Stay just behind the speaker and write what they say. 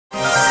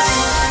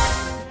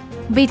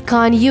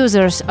Bitcoin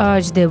users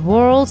urge the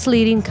world's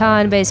leading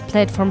Coinbase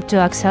platform to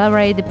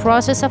accelerate the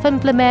process of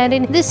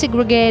implementing the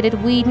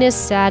Segregated Witness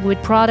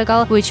SegWit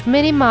protocol, which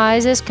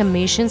minimizes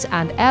commissions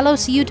and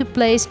allows you to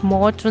place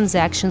more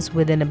transactions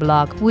within a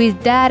block.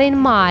 With that in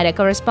mind, a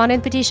corresponding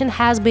petition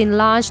has been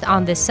launched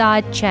on the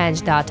site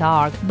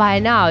change.org. By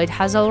now, it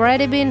has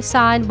already been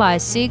signed by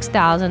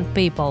 6,000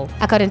 people.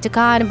 According to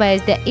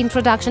Coinbase, the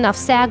introduction of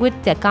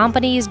SegWit, the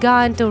company is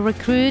going to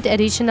recruit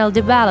additional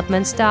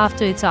development staff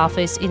to its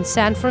office in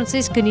San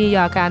Francisco, New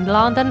York, and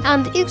London,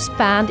 and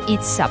expand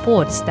its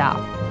support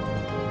staff.